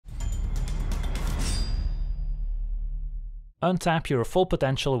Untap your full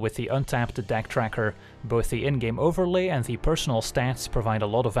potential with the Untapped Deck Tracker. Both the in-game overlay and the personal stats provide a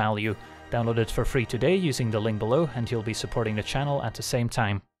lot of value. Download it for free today using the link below and you'll be supporting the channel at the same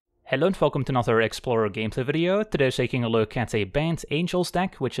time. Hello and welcome to another Explorer gameplay video. Today we're taking a look at a Bant Angels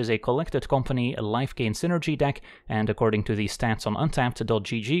deck, which is a collected company Lifegain synergy deck, and according to the stats on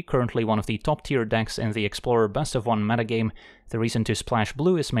Untapped.gg, currently one of the top tier decks in the Explorer best of one metagame. The reason to splash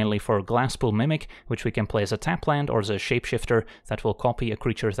blue is mainly for Glasspool Mimic, which we can play as a tap land or as a shapeshifter that will copy a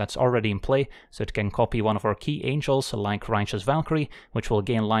creature that's already in play, so it can copy one of our key angels like Righteous Valkyrie, which will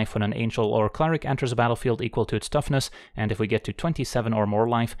gain life when an angel or cleric enters the battlefield equal to its toughness, and if we get to 27 or more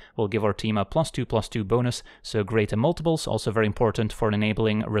life, we'll give our team a +2/+2 bonus, so great in multiples, also very important for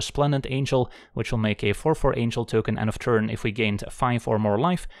enabling Resplendent Angel, which will make a 4/4 angel token end of turn if we gained 5 or more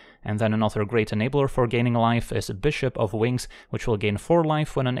life. And then another great enabler for gaining life is Bishop of Wings, which will gain 4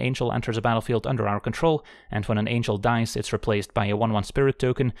 life when an angel enters a battlefield under our control, and when an angel dies it's replaced by a 1/1 spirit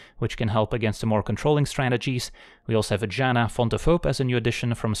token, which can help against the more controlling strategies. We also have a Giada, Font of Hope as a new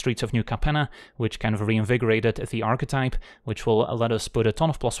addition from Streets of New Capenna, which kind of reinvigorated the archetype, which will let us put a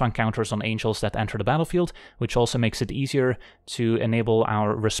ton of +1 counters on angels that enter the battlefield, which also makes it easier to enable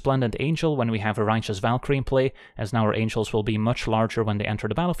our Resplendent Angel when we have a Righteous Valkyrie in play, as now our angels will be much larger when they enter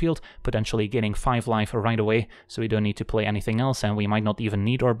the battlefield, potentially gaining 5 life right away, so we don't need to play anything else, and we might not even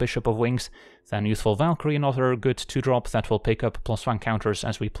need our Bishop of Wings. Then Youthful Valkyrie, another good 2-drop that will pick up +1 counters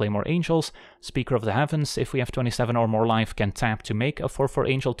as we play more angels. Speaker of the Heavens, if we have 27 or more life, can tap to make a 4/4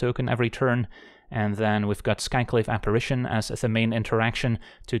 angel token every turn. And then we've got Skyclave Apparition as the main interaction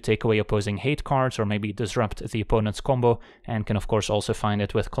to take away opposing hate cards or maybe disrupt the opponent's combo, and can of course also find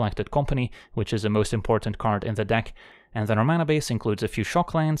it with Collected Company, which is the most important card in the deck. And then our mana base includes a few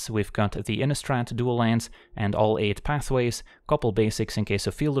shock lands, we've got the Innistrad dual lands, and all 8 pathways, couple basics in case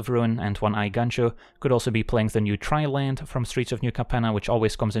of Field of Ruin, and 1 Gancho. Could also be playing the new Tri-land from Streets of New Capenna, which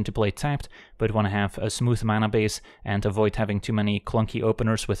always comes into play tapped, but want to have a smooth mana base and avoid having too many clunky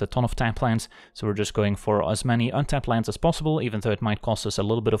openers with a ton of tap lands, so we're just going for as many untapped lands as possible, even though it might cost us a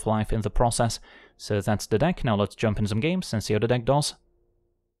little bit of life in the process. So that's the deck. Now let's jump in some games and see how the deck does.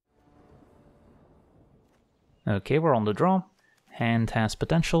 Okay, we're on the draw. Hand has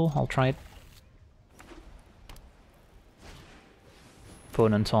potential, I'll try it.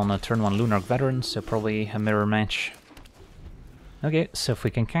 Opponent on a turn 1 Lunarch Veteran, so probably a mirror match. Okay, so if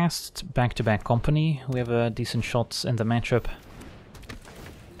we can cast back-to-back Company, we have a decent shot in the matchup.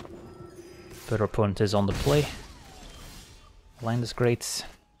 But our opponent is on the play. Land is great.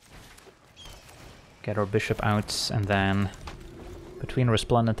 Get our Bishop out, and then between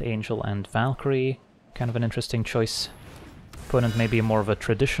Resplendent Angel and Valkyrie, kind of an interesting choice. Opponent may be more of a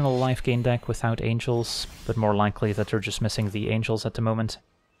traditional Lifegain deck without angels, but more likely that they're just missing the angels at the moment.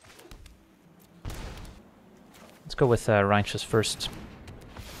 Let's go with Righteous first.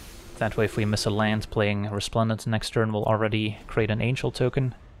 That way if we miss a land, playing Resplendent next turn will already create an angel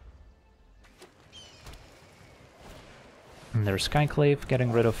token. And there's Skyclave,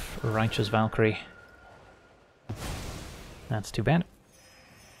 getting rid of Righteous Valkyrie. That's too bad.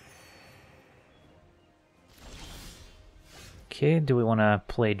 Okay, do we want to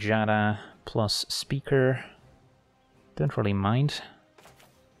play Giada plus Speaker? Don't really mind.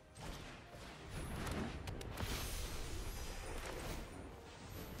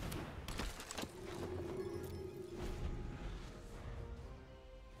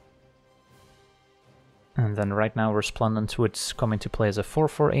 And then right now Resplendent would come into play as a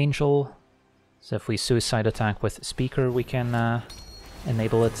 4/4 angel. So if we suicide attack with Speaker, we can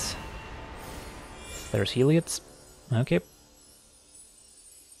enable it. There's Heliod. Okay.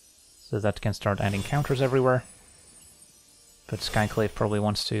 So that can start adding counters everywhere. But Skyclave probably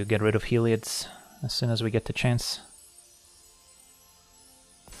wants to get rid of Heliod as soon as we get the chance.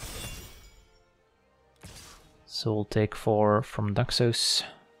 So we'll take 4 from Duxos.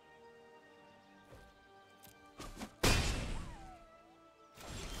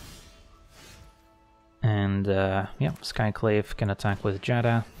 And yeah, Skyclave can attack with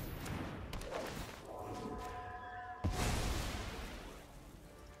Giada.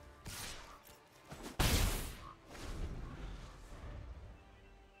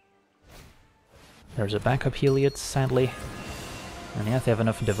 There's a backup Heliod, sadly. And yeah, they have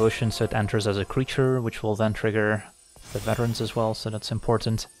enough devotion so it enters as a creature, which will then trigger the veterans as well, so that's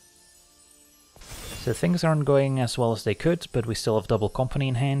important. So things aren't going as well as they could, but we still have double Company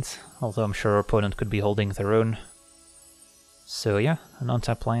in hand, although I'm sure our opponent could be holding their own. So yeah, an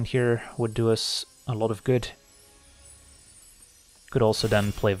untapped land here would do us a lot of good. Could also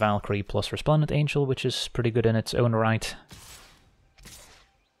then play Valkyrie plus Resplendent Angel, which is pretty good in its own right.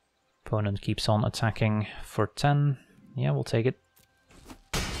 Opponent keeps on attacking for 10. Yeah, we'll take it.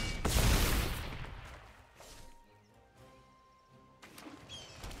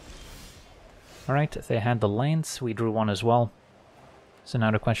 Alright, they had the lands, we drew one as well. So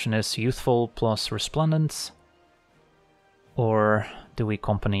now the question is Youthful plus Resplendent, or do we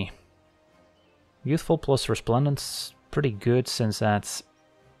Company? Youthful plus Resplendent's pretty good, since that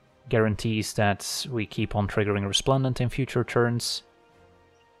guarantees that we keep on triggering Resplendent in future turns.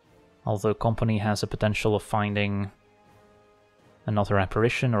 Although Company has a potential of finding another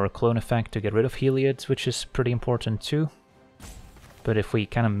apparition or a clone effect to get rid of Heliod, which is pretty important too. But if we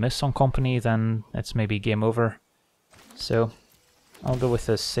kind of miss on Company, then it's maybe game over. So I'll go with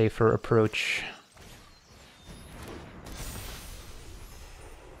a safer approach.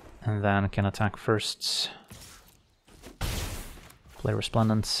 And then can attack first. Play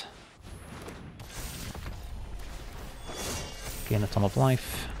Resplendent. Gain a ton of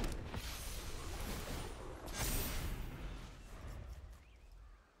life.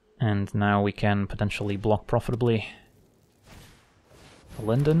 And now we can potentially block profitably.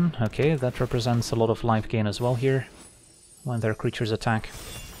 Linden, okay, that represents a lot of life gain as well here, when their creatures attack.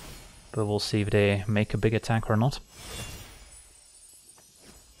 But we'll see if they make a big attack or not.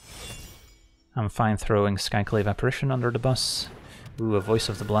 I'm fine throwing Skyclave Apparition under the bus. Ooh, a Voice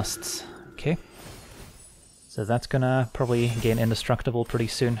of the Blessed, okay. So that's gonna probably gain Indestructible pretty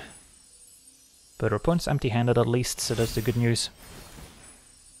soon. But our opponent's empty-handed at least, so that's the good news.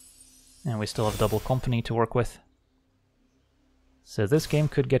 And we still have double Company to work with. So this game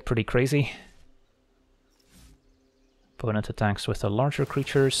could get pretty crazy. Opponent attacks with the larger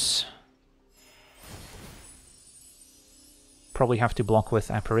creatures. Probably have to block with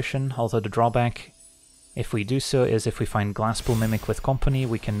Apparition, although the drawback, if we do so, is if we find Glasspool Mimic with Company,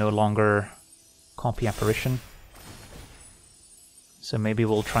 we can no longer copy Apparition. So maybe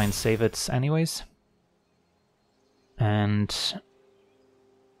we'll try and save it anyways. And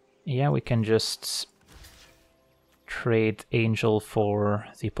yeah, we can just trade Angel for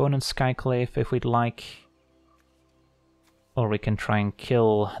the opponent's Skyclave if we'd like. Or we can try and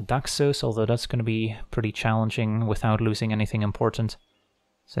kill Daxos, although that's going to be pretty challenging without losing anything important.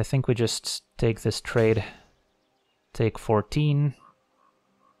 So I think we just take this trade, take 14,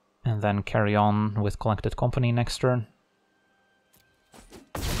 and then carry on with Collected Company next turn.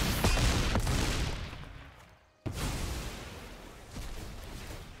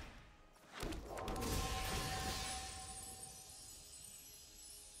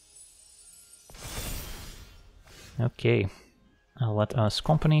 Okay, let us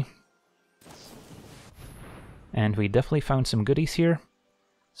Company. And we definitely found some goodies here.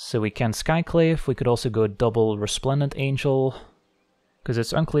 So we can Skyclave, we could also go double Resplendent Angel, because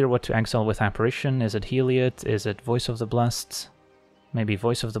it's unclear what to exile with Apparition. Is it Heliod? Is it Voice of the Blessed? Maybe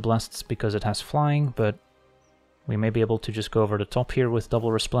Voice of the Blessed because it has flying, but we may be able to just go over the top here with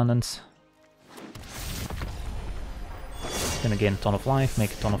double Resplendent. Gonna gain a ton of life,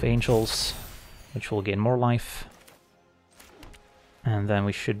 make a ton of Angels, which will gain more life. And then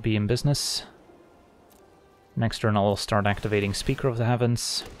we should be in business. Next turn I'll start activating Speaker of the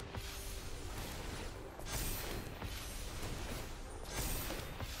Heavens.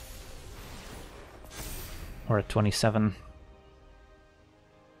 We're at 27.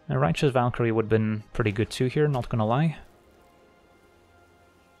 A Righteous Valkyrie would have been pretty good too here, not gonna lie.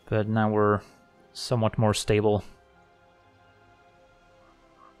 But now we're somewhat more stable.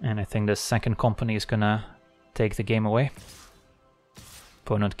 And I think the second Company is gonna take the game away.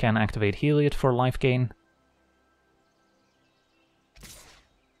 Opponent can activate Heliod for life gain.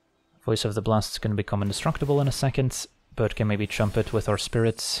 Voice of the Blast is going to become indestructible in a second, but can maybe chump it with our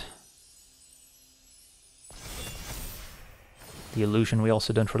spirits. The illusion we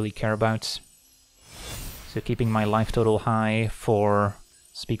also don't really care about. So keeping my life total high for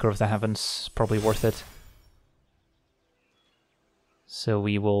Speaker of the Heavens is probably worth it. So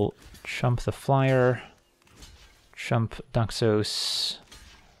we will chump the flyer, chump Daxos,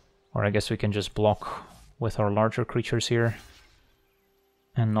 or I guess we can just block with our larger creatures here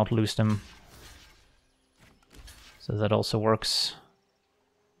and not lose them. So that also works.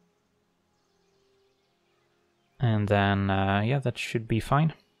 And then, yeah, that should be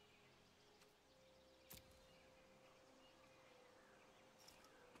fine.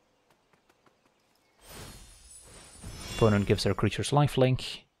 Opponent gives their creatures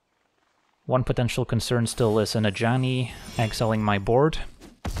lifelink. One potential concern still is an Ajani exiling my board.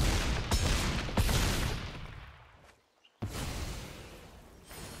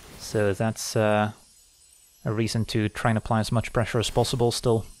 So that's a reason to try and apply as much pressure as possible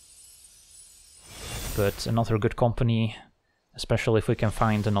still. But another good Company, especially if we can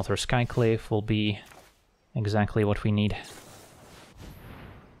find another Skyclave, will be Exactly what we need.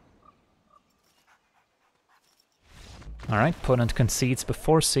 Alright, opponent concedes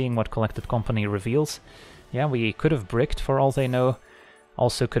before seeing what Collected Company reveals. Yeah, we could have bricked for all they know.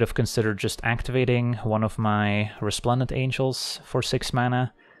 Also could have considered just activating one of my Resplendent Angels for 6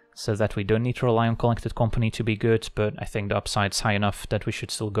 mana, so that we don't need to rely on Collected Company to be good, but I think the upside's high enough that we should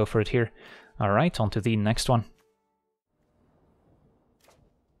still go for it here. Alright, on to the next one.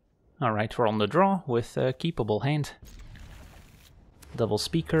 Alright, we're on the draw with a keepable hand. Double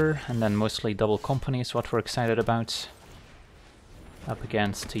Speaker, and then mostly Double Company is what we're excited about. Up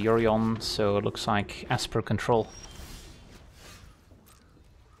against Yorion, so it looks like Esper control.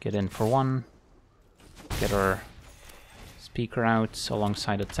 Get in for 1, get our Speaker out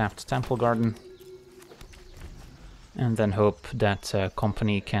alongside a tapped Temple Garden, and then hope that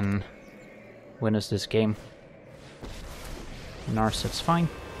Company can win us this game. Narset's fine.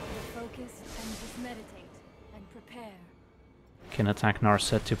 Focus and just meditate and prepare. Can attack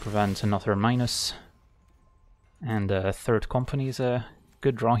Narset to prevent another minus. And third Company is a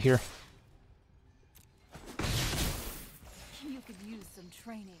good draw here. You could use some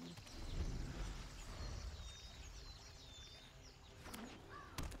training.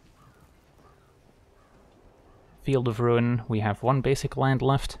 Field of Ruin, we have 1 basic land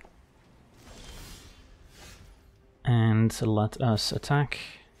left. And let us attack.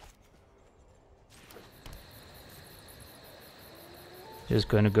 Just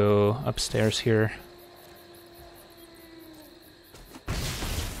going to go upstairs here.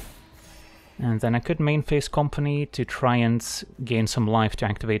 And then I could main phase Company to try and gain some life to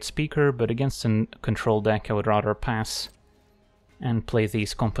activate Speaker, but against a control deck I would rather pass and play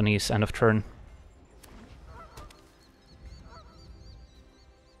these Companies end of turn.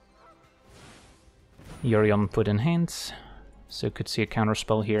 Yorion put in hand, so could see a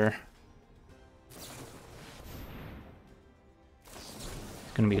counterspell here.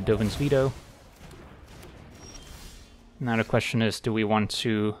 It's gonna be a Dovin's Veto. Now the question is, do we want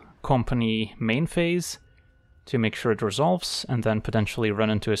to Company main phase to make sure it resolves and then potentially run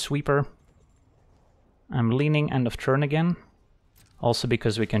into a sweeper? I'm leaning end of turn again, also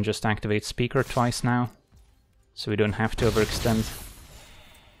because we can just activate Speaker twice now, so we don't have to overextend.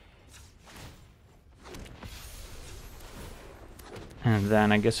 And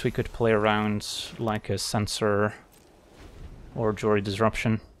then I guess we could play around like a Censor or Jury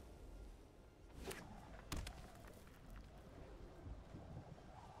Disruption.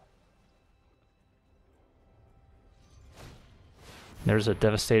 There's a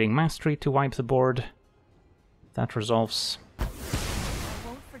Devastating Mastery to wipe the board. That resolves. Won't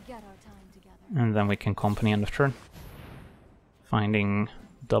forget our time together. And then we can Company end of turn. Finding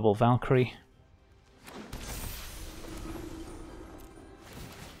double Valkyrie.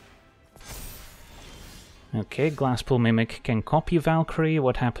 Okay, Glasspool Mimic can copy Valkyrie.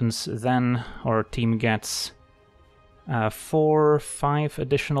 What happens then? Our team gets 4, 5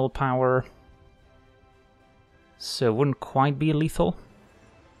 additional power. So it wouldn't quite be lethal.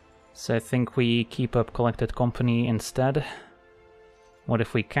 So I think we keep up Collected Company instead. What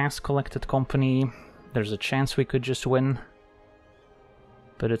if we cast Collected Company? There's a chance we could just win,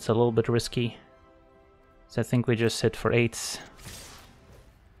 but it's a little bit risky. So I think we just hit for 8.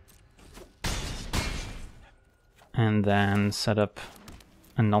 And then set up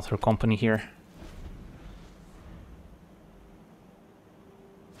another Company here.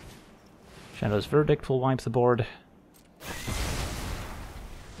 Shadow's Verdict will wipe the board.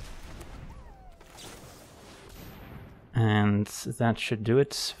 And that should do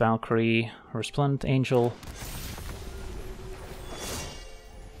it. Valkyrie, Resplendent Angel.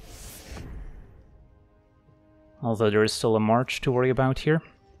 Although there is still a March to worry about here.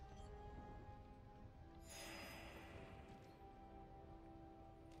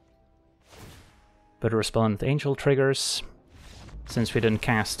 But Resplendent Angel triggers, since we didn't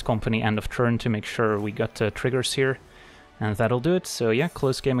cast Company end of turn to make sure we got triggers here. And that'll do it. So yeah,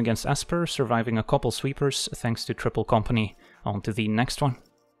 close game against Esper, surviving a couple sweepers thanks to triple Company. On to the next one.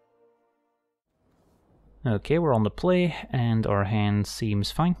 Okay, we're on the play, and our hand seems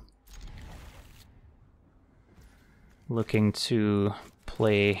fine. Looking to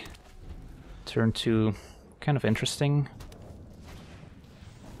play turn 2, kind of interesting.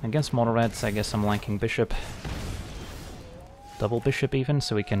 Against mono reds, I guess I'm liking Bishop. Double Bishop even,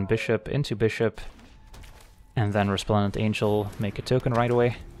 so we can Bishop into Bishop, and then Resplendent Angel, make a token right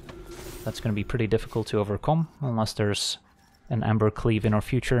away. That's going to be pretty difficult to overcome, unless there's an Ember Cleave in our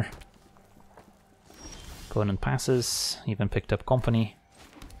future. Opponent passes, even picked up Company.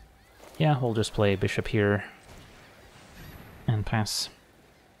 Yeah, we'll just play Bishop here, and pass.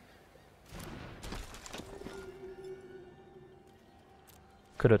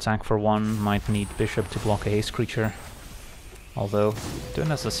 Could attack for 1, might need Bishop to block a haste creature. Although, don't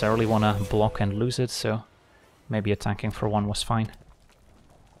necessarily want to block and lose it, so maybe attacking for 1 was fine.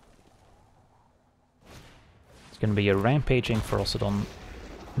 It's gonna be a rampaging for Orsidon.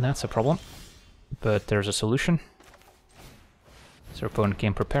 That's a problem, but there's a solution. So our opponent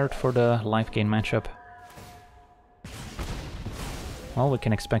came prepared for the Lifegain matchup. Well, we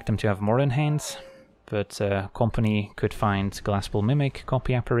can expect them to have more in hand, but Company could find Glasspool Mimic,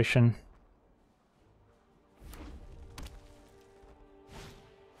 Copy Apparition.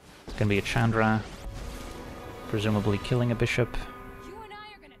 It's gonna be a Chandra, presumably killing a bishop. You and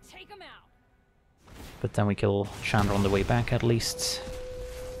I are gonna take him out. But then we kill Chandra on the way back at least.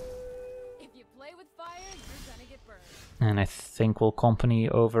 If you play with fire, you're gonna get burned. And I think we'll Company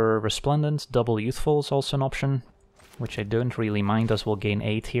over Resplendent. Double Youthful is also an option, which I don't really mind as we'll gain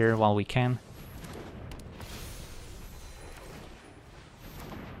 8 here while we can.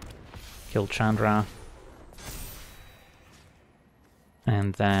 Kill Chandra.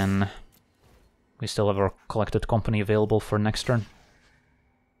 And then we still have our Collected Company available for next turn.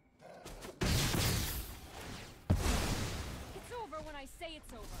 It's over when I say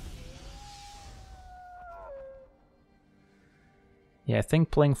it's over. Yeah, I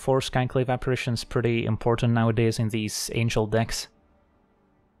think playing 4 Skyclave Apparitions is pretty important nowadays in these Angel decks.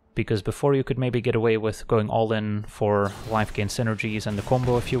 Because before you could maybe get away with going all in for Lifegain synergies and the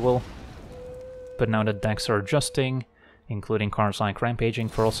combo, if you will. But now that decks are adjusting, including cards like Rampaging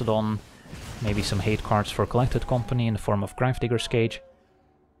for Orsidon, maybe some hate cards for Collected Company in the form of Gravedigger's Cage,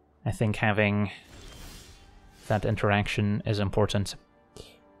 I think having that interaction is important.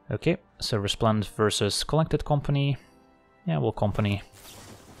 Okay, so Resplendent versus Collected Company. Yeah, we'll Company.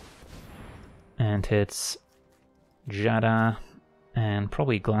 And hits Giada and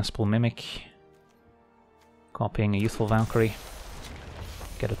probably Glasspool Mimic. Copying a Youthful Valkyrie.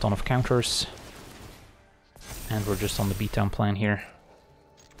 Get a ton of counters. And we're just on the beatdown plan here.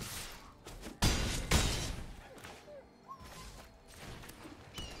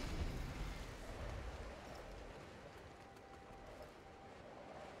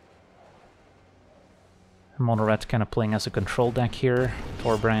 Mono Red kind of playing as a control deck here.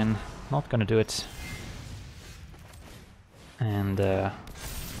 Torbran, not gonna do it. And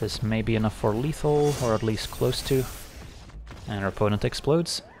this may be enough for lethal, or at least close to. And our opponent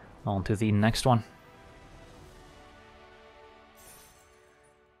explodes. On to the next one.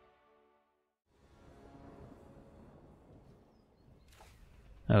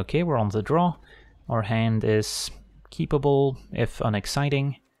 Okay, we're on the draw. Our hand is keepable, if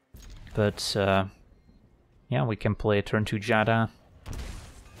unexciting, but yeah, we can play turn 2 Giada,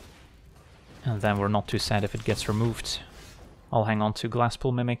 and then we're not too sad if it gets removed. I'll hang on to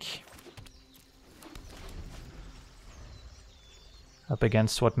Glasspool Mimic. Up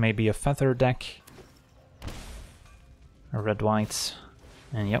against what may be a Feather deck. A red-white,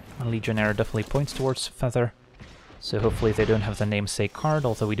 and yep, a Legionnaire definitely points towards Feather. So hopefully they don't have the namesake card,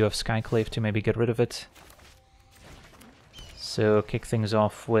 although we do have Skyclave to maybe get rid of it. So kick things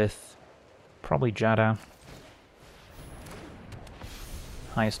off with probably Giada.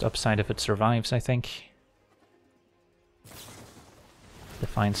 Highest upside if it survives, I think.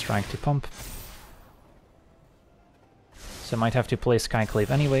 Defiant Strike to pump. So might have to play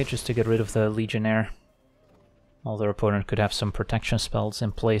Skyclave anyway, just to get rid of the Legionnaire. Although our opponent could have some protection spells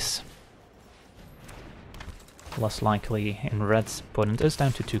in place. Less likely in red. Opponent is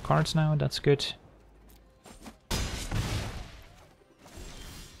down to 2 cards now, that's good.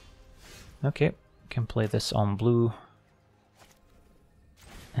 Okay, can play this on blue.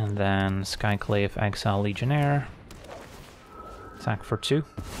 And then Skyclave, exile Legionnaire. Attack for 2.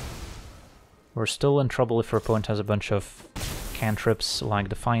 We're still in trouble if our opponent has a bunch of cantrips like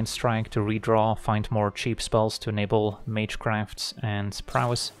Defiant Strike to redraw, find more cheap spells to enable Magecraft and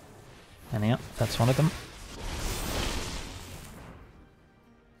Prowess. And yeah, that's one of them.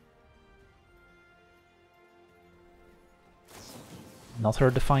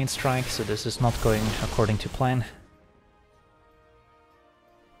 Another Defiant Strike, so this is not going according to plan.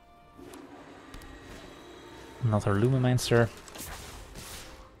 Another Lumimancer.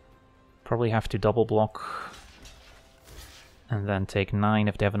 Probably have to double block. And then take 9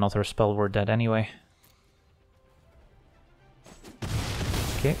 if they have another spell, we're dead anyway.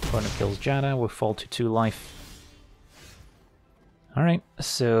 Okay, opponent kills Giada, we fall to 2 life. Alright,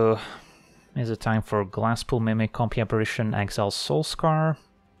 so is it time for Glasspool Mimic, Copy Apparition, exile Soulscar?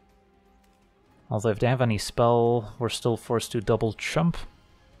 Although if they have any spell, we're still forced to double chump.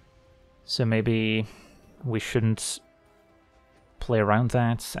 So maybe we shouldn't play around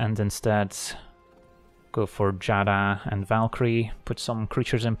that and instead Go for Giada and Valkyrie, put some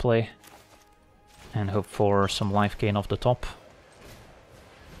creatures in play, and hope for some life gain off the top.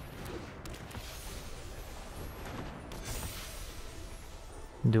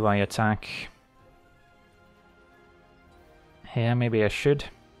 Do I attack? Yeah, maybe I should.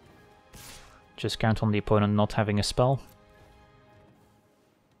 Just count on the opponent not having a spell.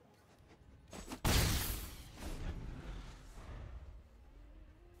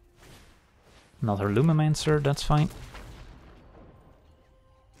 Another Lumimancer, that's fine.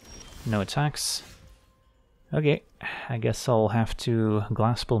 No attacks. Okay, I guess I'll have to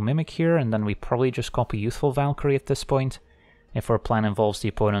Glasspool Mimic here, and then we probably just copy Youthful Valkyrie at this point, if our plan involves the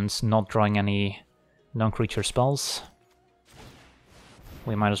opponents not drawing any non-creature spells.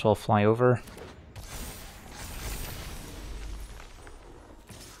 We might as well fly over.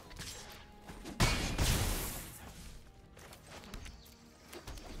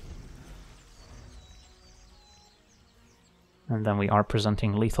 And then we are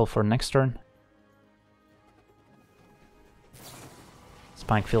presenting lethal for next turn.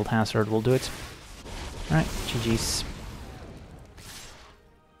 Spikefield Hazard will do it. Alright, GG's.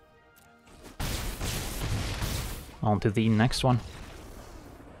 On to the next one.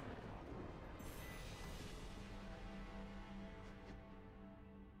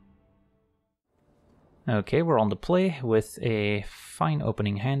 Okay, we're on the play with a fine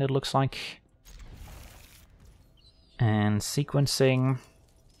opening hand, it looks like. And sequencing,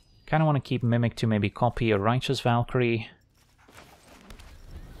 kind of want to keep Mimic to maybe copy a Righteous Valkyrie.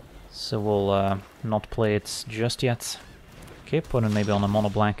 So we'll not play it just yet. Okay, put it maybe on a mono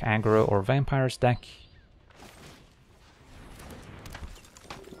black aggro or vampires deck.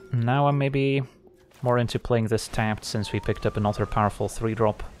 Now I'm maybe more into playing this tapped since we picked up another powerful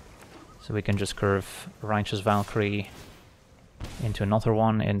 3-drop. So we can just curve Righteous Valkyrie into another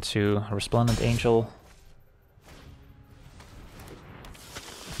one, into Resplendent Angel.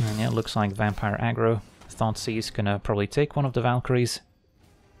 And yeah, it looks like Vampire Aggro. Thoughtseize gonna probably take one of the Valkyries.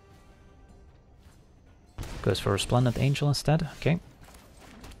 Goes for Resplendent Angel instead, okay.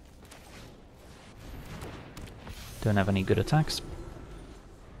 Don't have any good attacks.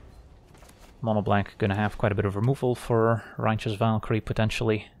 Mono black gonna have quite a bit of removal for Righteous Valkyrie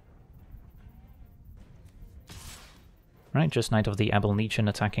potentially. Right, just Knight of the Abel Legion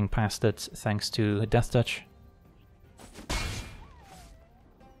attacking past it thanks to Death Touch.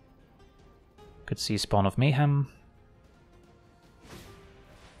 Could see Spawn of Mayhem.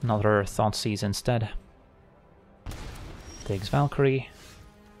 Another Thoughtseize instead. Takes Valkyrie.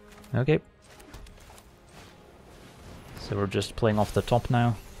 Okay. So we're just playing off the top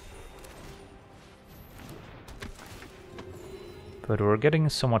now. But we're getting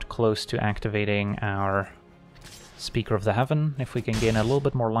somewhat close to activating our Speaker of the Heaven. If we can gain a little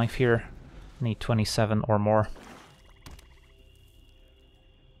bit more life here, need 27 or more.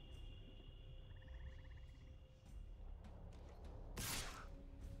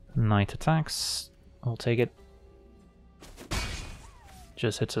 Knight attacks, I'll take it.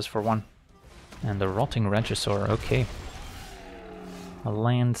 Just hits us for 1. And the Rotting Regisaur, okay. A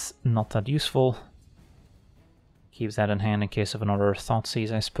land's not that useful. Keeps that in hand in case of another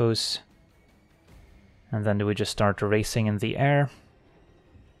Thoughtseize, I suppose. And then do we just start racing in the air?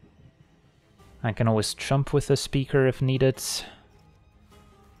 I can always jump with the Speaker if needed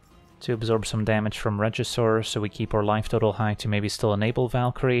to absorb some damage from Regisaur, so we keep our life total high to maybe still enable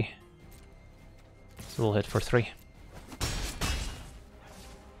Valkyrie. So we'll hit for 3.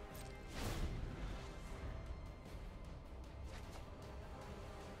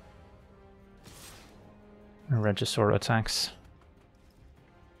 Regisaur attacks.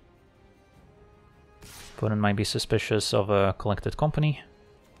 Opponent might be suspicious of a collected company.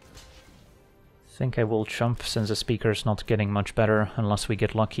 Think I will jump since the Speaker's not getting much better unless we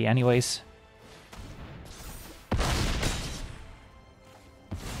get lucky anyways.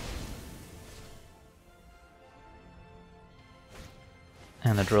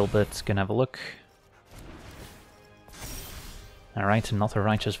 And the Drill Bit's gonna have a look. Alright, another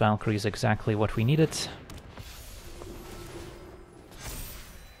Righteous Valkyrie is exactly what we needed.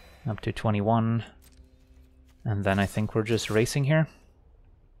 Up to 21. And then I think we're just racing here.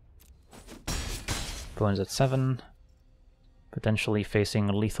 Opponent's at 7. Potentially facing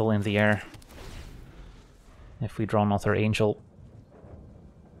lethal in the air. If we draw another Angel.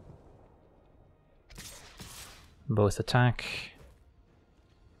 Both attack.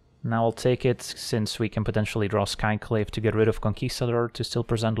 Now I'll take it, since we can potentially draw Skyclave to get rid of Conquistador to still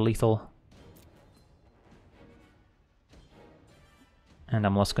present lethal. And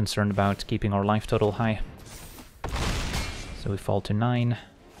I'm less concerned about keeping our life total high. So we fall to 9.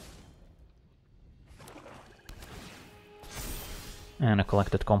 And a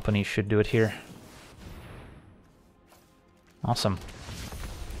collected company should do it here. Awesome.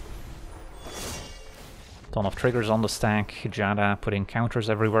 Ton of triggers on the stack, Giada putting counters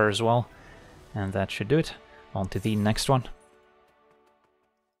everywhere as well. And that should do it. On to the next one.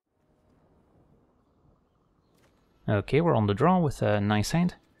 Okay, we're on the draw with a nice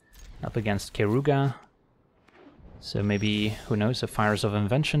hand. Up against Keruga. So maybe, who knows, a Fires of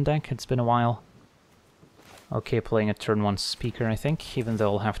Invention deck, it's been a while. Okay, playing a turn 1 Speaker, I think, even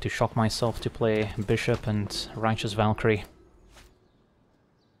though I'll have to shock myself to play Bishop and Righteous Valkyrie.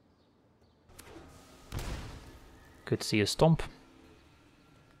 Could see a Stomp,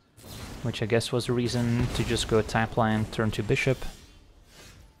 which I guess was a reason to just go tap land, turn to Bishop.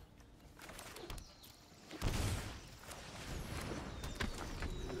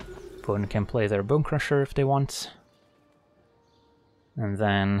 Opponent can play their Bone Crusher if they want. And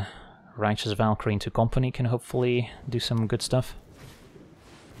then Righteous Valkyrie into Company can hopefully do some good stuff.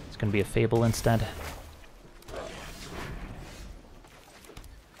 It's gonna be a Fable instead.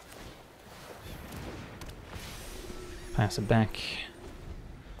 Pass it back.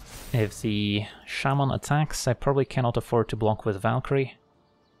 If the Shaman attacks, I probably cannot afford to block with Valkyrie.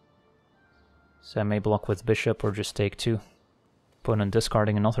 So I may block with Bishop or just take 2. Opponent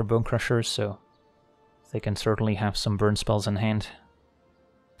discarding another Bone Crusher, so they can certainly have some burn spells in hand.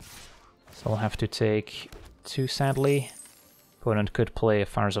 So I'll have to take 2, sadly. Opponent could play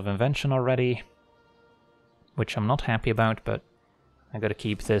Fires of Invention already, which I'm not happy about, but I gotta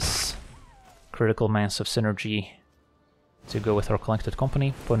keep this critical mass of synergy to go with our collected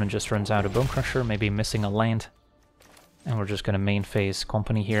company. Opponent just runs out a Bone Crusher, maybe missing a land. And we're just gonna main phase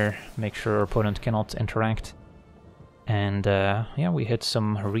company here, make sure our opponent cannot interact. And yeah, we hit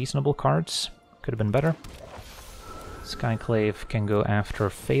some reasonable cards. Could have been better. Skyclave can go after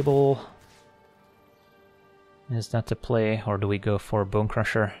Fable. Is that the play, or do we go for Bone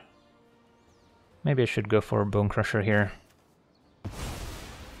Crusher? Maybe I should go for Bone Crusher here.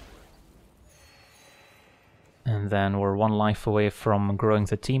 And then we're 1 life away from growing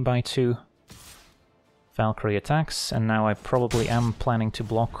the team by 2. Valkyrie attacks, and now I probably am planning to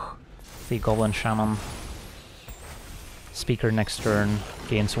block the Goblin Shaman. Speaker next turn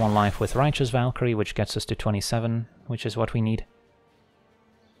gains 1 life with Righteous Valkyrie, which gets us to 27, which is what we need.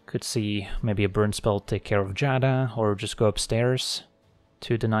 Could see maybe a burn spell take care of Giada, or just go upstairs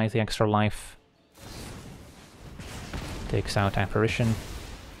to deny the extra life. Takes out Apparition.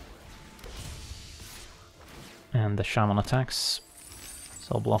 And the Shaman attacks,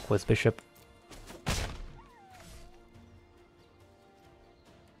 so I'll block with Bishop.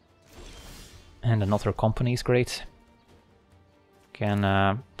 And another company is great.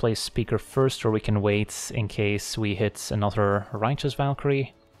 Can play Speaker first, or we can wait in case we hit another Righteous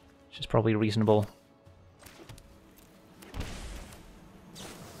Valkyrie, which is probably reasonable.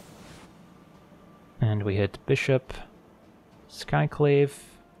 And we hit Bishop, Skyclave.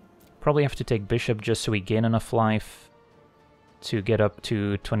 Probably have to take Bishop just so we gain enough life to get up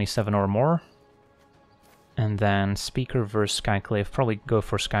to 27 or more. And then Speaker versus Skyclave. Probably go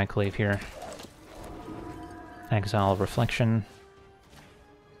for Skyclave here. Exile Reflection.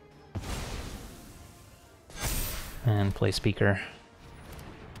 And play Speaker.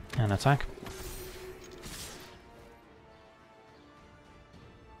 And attack.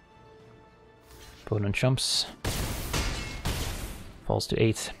 Opponent jumps. Falls to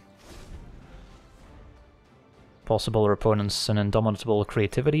 8. Possible our opponent's an Indomitable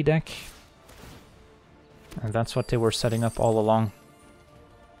Creativity deck. And that's what they were setting up all along.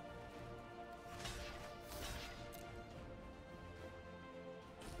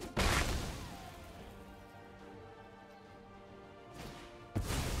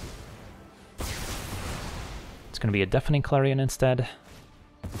 It's going to be a Deafening Clarion instead.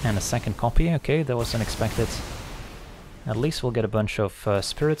 And a second copy. Okay, that was unexpected. At least we'll get a bunch of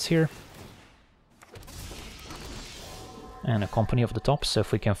spirits here. And a company of the top, so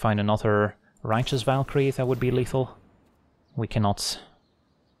if we can find another Righteous Valkyrie, that would be lethal. We cannot.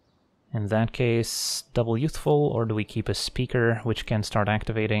 In that case, double Youthful, or do we keep a Speaker, which can start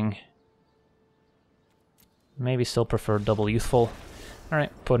activating? Maybe still prefer double Youthful.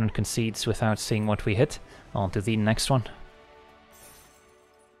 Alright, opponent concedes without seeing what we hit. On to the next one.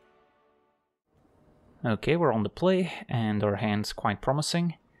 Okay, we're on the play, and our hand's quite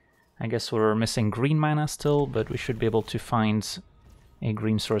promising. I guess we're missing green mana still, but we should be able to find a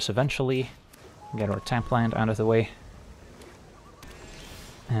green source eventually. Get our tap land out of the way.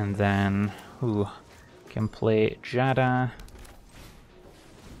 And then, can play Giada.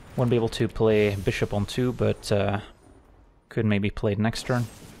 Won't be able to play Bishop on 2, but could maybe play it next turn.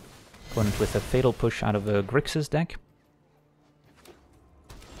 Opponent with a Fatal Push out of a Grixis deck.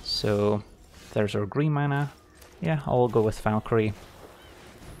 So there's our green mana. Yeah, I'll go with Valkyrie.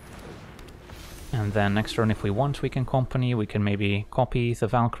 And then next turn, if we want, we can company. We can maybe copy the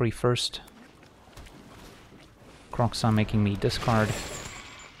Valkyrie first. Kroxa making me discard.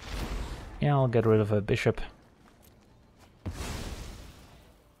 Yeah, I'll get rid of a bishop.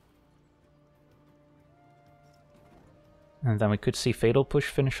 And then we could see Fatal Push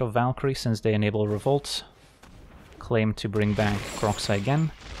finish of Valkyrie since they enable Revolt. Claim to bring back Kroxa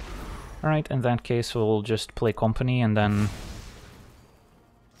again. Alright, in that case we'll just play company and then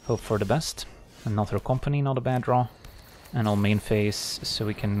hope for the best. Another company, not a bad draw. And I'll main phase so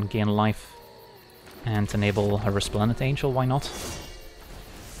we can gain life and enable a Resplendent Angel, why not?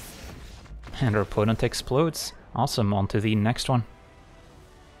 And our opponent explodes. Awesome, on to the next one.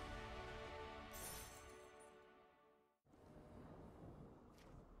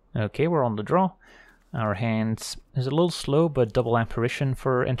 Okay, we're on the draw. Our hand is a little slow, but double Apparition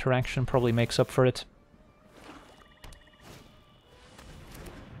for interaction probably makes up for it.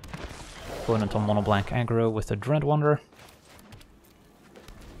 Opponent on mono black aggro with a Dread Wanderer.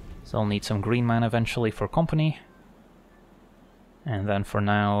 So I'll need some green mana eventually for company. And then for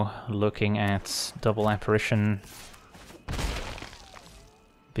now, looking at double Apparition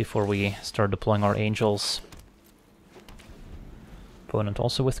before we start deploying our angels. Opponent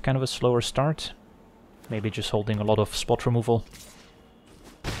also with kind of a slower start. Maybe just holding a lot of spot removal.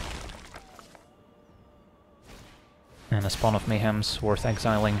 And a Spawn of Mayhem's worth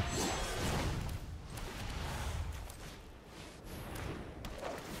exiling.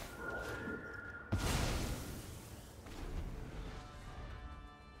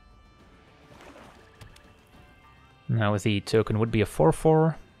 Now the token would be a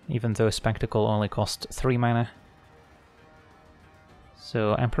 4/4, even though Spectacle only costs 3 mana.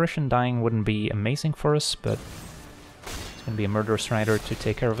 So Apparition dying wouldn't be amazing for us, but it's going to be a Murderous Rider to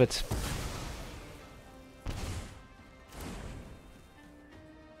take care of it.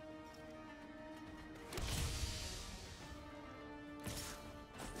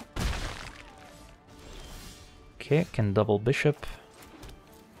 Okay, can double Bishop.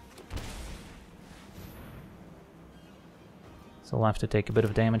 So I'll have to take a bit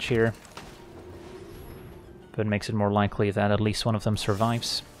of damage here. But it makes it more likely that at least one of them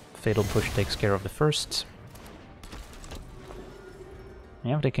survives. Fatal Push takes care of the first.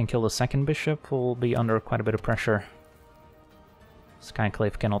 Yeah, if they can kill the second bishop, we'll be under quite a bit of pressure.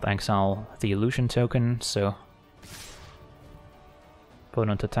 Skyclave cannot exile the illusion token, so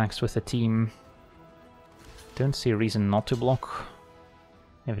opponent attacks with a team. Don't see a reason not to block.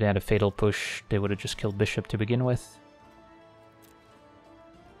 If they had a Fatal Push, they would have just killed bishop to begin with.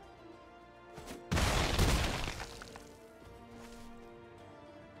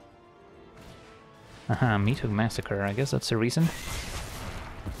 Aha, Meathook Massacre, I guess that's the reason.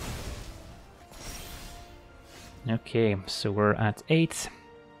 Okay, so we're at 8.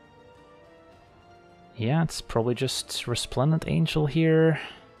 Yeah, it's probably just Resplendent Angel here.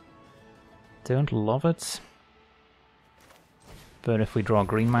 Don't love it. But if we draw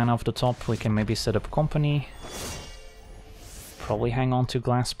green mana off the top, we can maybe set up company. Probably hang on to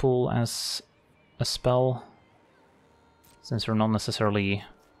Glasspool as a spell, since we're not necessarily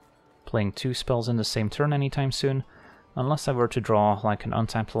playing 2 spells in the same turn anytime soon. Unless I were to draw like an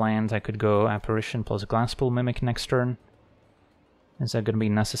untapped land, I could go Apparition plus Glasspool Mimic next turn. Is that going to be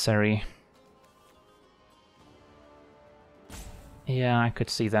necessary? Yeah, I could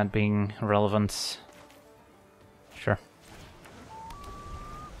see that being relevant. Sure.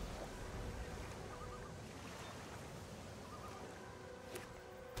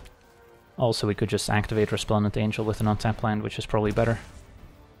 Also, we could just activate Resplendent Angel with an untapped land, which is probably better.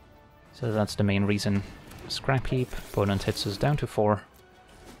 So that's the main reason. Scrap Heap, opponent hits us down to 4.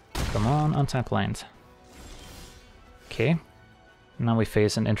 Come on, untap land. Okay. Now we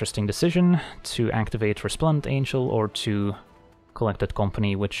face an interesting decision to activate Resplendent Angel or to Collected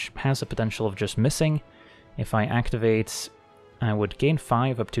Company, which has the potential of just missing. If I activate, I would gain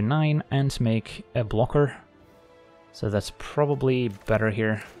 5 up to 9 and make a blocker. So that's probably better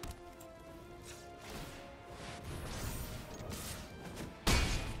here.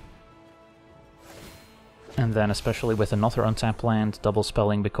 And then, especially with another untapped land, double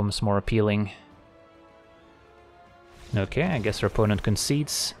spelling becomes more appealing. Okay, I guess our opponent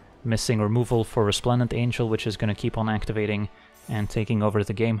concedes, missing removal for Resplendent Angel, which is going to keep on activating and taking over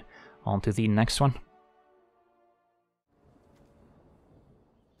the game. On to the next one.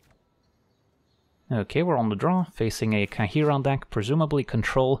 Okay, we're on the draw, facing a Kahiran deck, presumably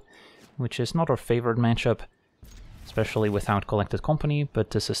Control, which is not our favorite matchup, especially without Collected Company,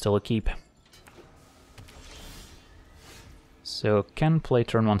 but this is still a keep. So can play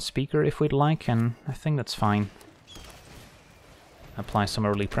turn 1 Speaker if we'd like, and I think that's fine. Apply some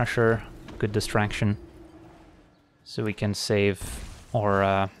early pressure, good distraction. So we can save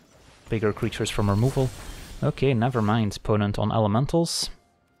our bigger creatures from removal. Okay, never mind, opponent on elementals.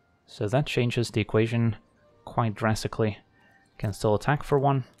 So that changes the equation quite drastically. Can still attack for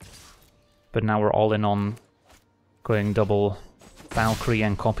 1. But now we're all in on going double Valkyrie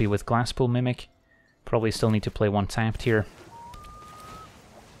and copy with Glasspool Mimic. Probably still need to play 1 tapped here.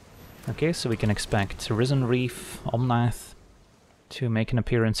 Okay, so we can expect Risen Reef, Omnath to make an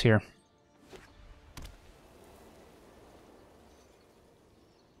appearance here.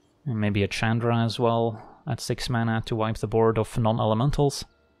 And maybe a Chandra as well at 6 mana to wipe the board of non-elementals.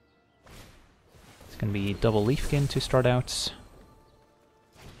 It's gonna be double Lifegain to start out.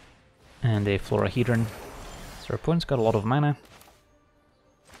 And a Florahedron. So our opponent's got a lot of mana.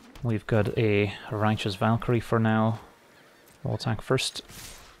 We've got a Righteous Valkyrie for now. We'll attack first.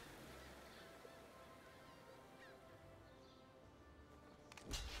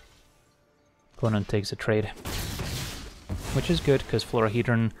 Opponent takes a trade. Which is good, because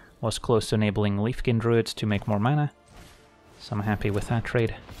Florahedron was close to enabling Lifegain Druid to make more mana. So I'm happy with that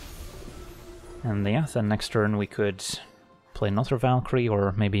trade. And yeah, then next turn we could play another Valkyrie,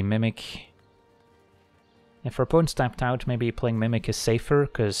 or maybe Mimic. If our opponent's tapped out, maybe playing Mimic is safer,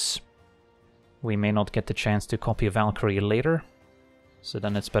 because we may not get the chance to copy a Valkyrie later. So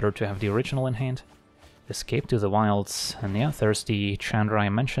then it's better to have the original in hand. Escape to the Wilds, and yeah, there's the Chandra I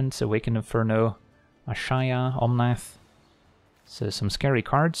mentioned, Awakened Inferno, Ashaya, Omnath. So some scary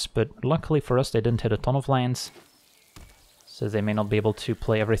cards, but luckily for us they didn't hit a ton of lands. So they may not be able to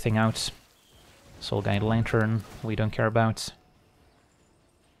play everything out. Soul Guide Lantern, we don't care about.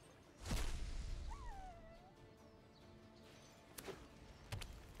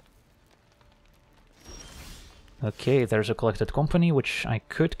 Okay, there's a Collected Company, which I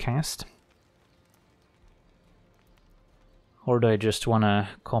could cast. Or do I just want to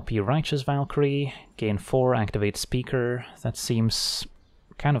copy Righteous Valkyrie, gain 4, activate Speaker? That seems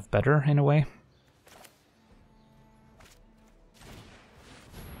kind of better in a way.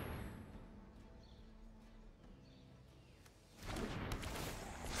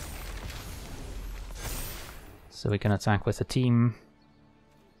 So we can attack with a team,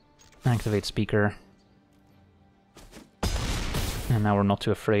 activate Speaker, and now we're not too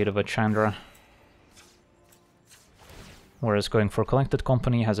afraid of a Chandra. Whereas going for Collected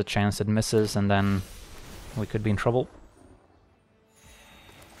Company has a chance it misses, and then we could be in trouble.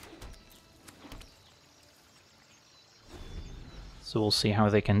 So we'll see how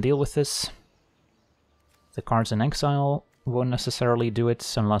they can deal with this. The cards in exile won't necessarily do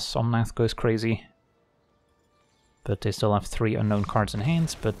it unless Omnath goes crazy. But they still have 3 unknown cards in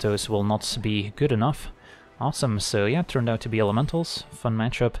hand, but those will not be good enough. Awesome, so yeah, it turned out to be elementals. Fun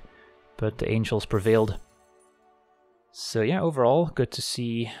matchup, but the angels prevailed. So yeah, overall, good to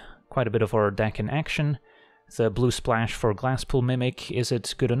see quite a bit of our deck in action. The blue splash for Glasspool Mimic, is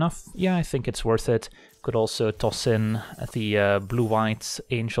it good enough? Yeah, I think it's worth it. Could also toss in the blue-white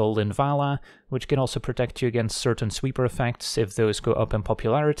Angel Linvala, which can also protect you against certain sweeper effects if those go up in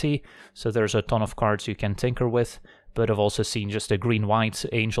popularity. So there's a ton of cards you can tinker with. But I've also seen just the green-white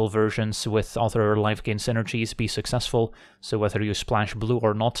Angel versions with other Lifegain synergies be successful, so whether you splash blue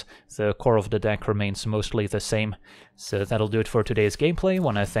or not, the core of the deck remains mostly the same. So that'll do it for today's gameplay.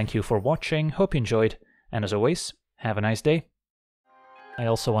 Wanna thank you for watching, hope you enjoyed, and as always, have a nice day. I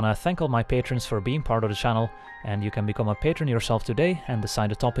also wanna thank all my patrons for being part of the channel, and you can become a patron yourself today and decide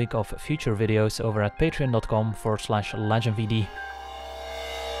the topic of future videos over at patreon.com/LegenVD.